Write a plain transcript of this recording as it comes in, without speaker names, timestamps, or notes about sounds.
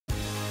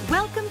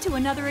Welcome to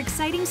another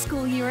exciting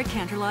school year at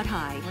Canterlot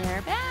High.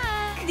 We're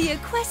back! The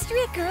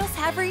Equestria Girls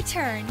have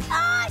returned.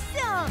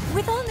 Awesome!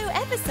 With all new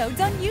episodes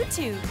on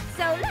YouTube.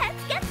 So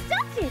let's get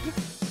started!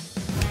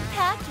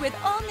 Packed with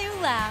all new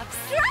laughs.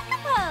 Strike a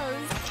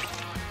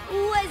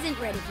pose! Wasn't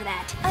ready for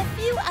that. A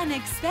few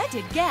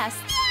unexpected guests.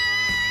 Yeah!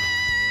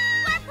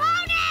 We're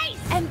ponies!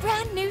 And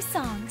brand new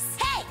songs.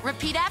 Hey,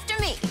 repeat after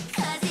me.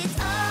 'Cause it's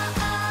all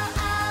good.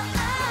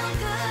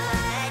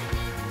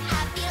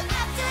 I feel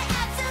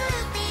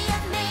absolutely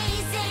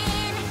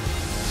amazing.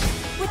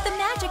 With the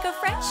magic of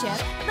friendship.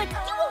 Let's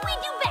do what we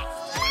do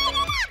best. Light it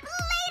up,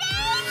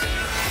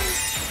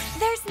 ladies!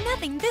 There's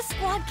nothing this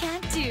squad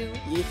can't do.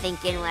 You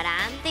thinking what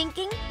I'm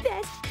thinking?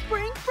 Best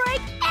spring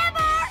break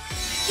ever!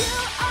 You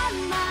are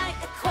my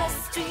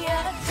Equestria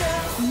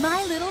Girl.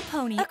 My Little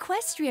Pony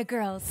Equestria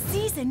Girls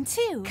Season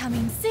 2.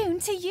 Coming soon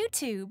to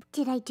YouTube.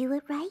 Did I do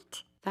it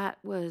right? That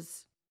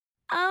was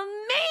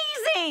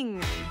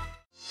amazing!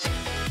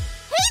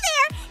 Hey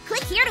there!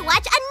 Click here to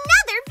watch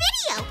another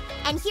video!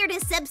 And here to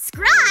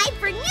subscribe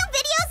for new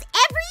videos